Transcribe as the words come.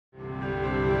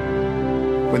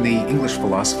When the English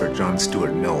philosopher John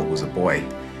Stuart Mill was a boy,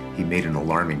 he made an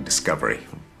alarming discovery,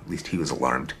 at least he was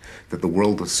alarmed, that the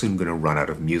world was soon going to run out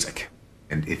of music.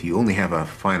 And if you only have a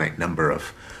finite number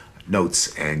of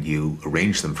notes and you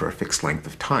arrange them for a fixed length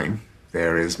of time,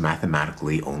 there is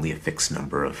mathematically only a fixed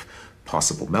number of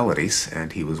possible melodies,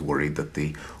 and he was worried that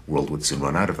the world would soon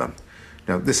run out of them.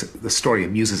 Now, the story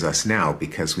amuses us now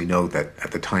because we know that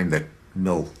at the time that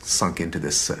Mill sunk into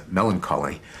this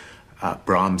melancholy,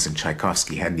 Brahms and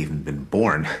Tchaikovsky hadn't even been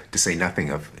born, to say nothing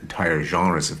of entire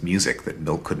genres of music that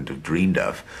Mill couldn't have dreamed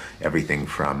of. Everything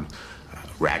from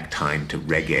ragtime to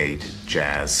reggae to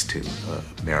jazz to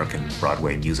American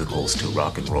Broadway musicals to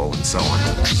rock and roll and so on.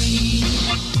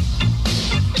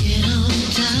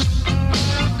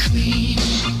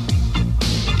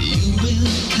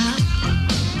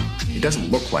 It doesn't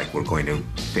look like we're going to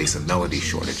face a melody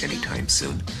shortage anytime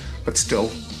soon, but still,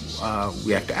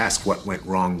 we have to ask what went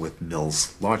wrong with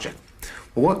Mill's logic.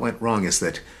 Well, what went wrong is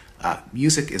that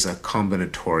music is a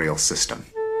combinatorial system.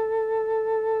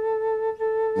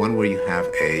 One where you have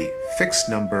a fixed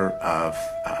number of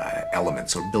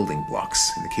elements or building blocks.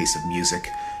 In the case of music,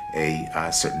 a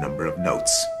certain number of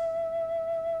notes.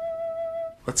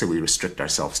 Let's say we restrict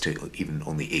ourselves to even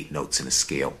only 8 notes in a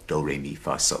scale: do, re, mi,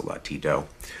 fa, sol, la, ti, do.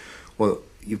 Well,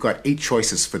 you've got 8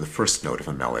 choices for the first note of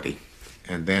a melody,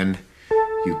 and then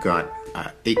you've got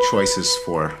 8 choices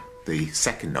for the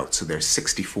second note. So there's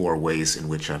 64 ways in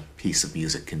which a piece of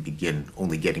music can begin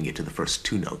only getting you to the first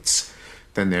 2 notes.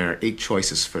 Then there are 8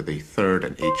 choices for the third,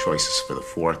 and 8 choices for the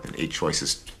fourth, and 8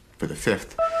 choices for the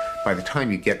fifth. By the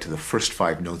time you get to the first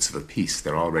 5 notes of a piece,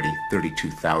 there are already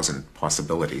 32,000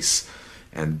 possibilities.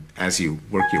 And as you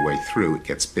work your way through, it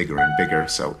gets bigger and bigger.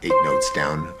 So 8 notes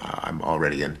down, I'm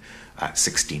already in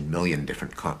 16 million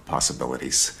different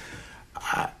possibilities.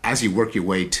 As you work your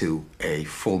way to a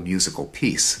full musical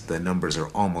piece, the numbers are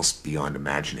almost beyond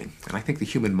imagining. And I think the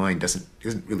human mind isn't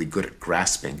really good at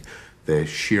grasping the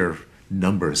sheer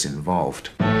numbers involved.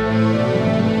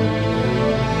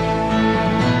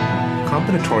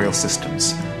 Combinatorial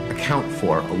systems account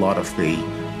for a lot of the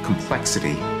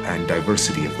complexity and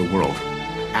diversity of the world.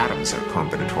 Atoms are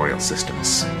combinatorial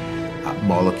systems.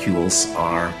 Molecules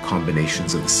are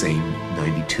combinations of the same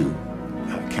 92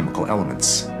 chemical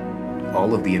elements.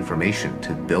 All of the information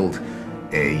to build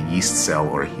a yeast cell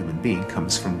or a human being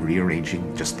comes from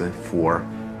rearranging just the 4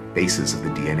 bases of the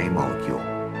DNA molecule.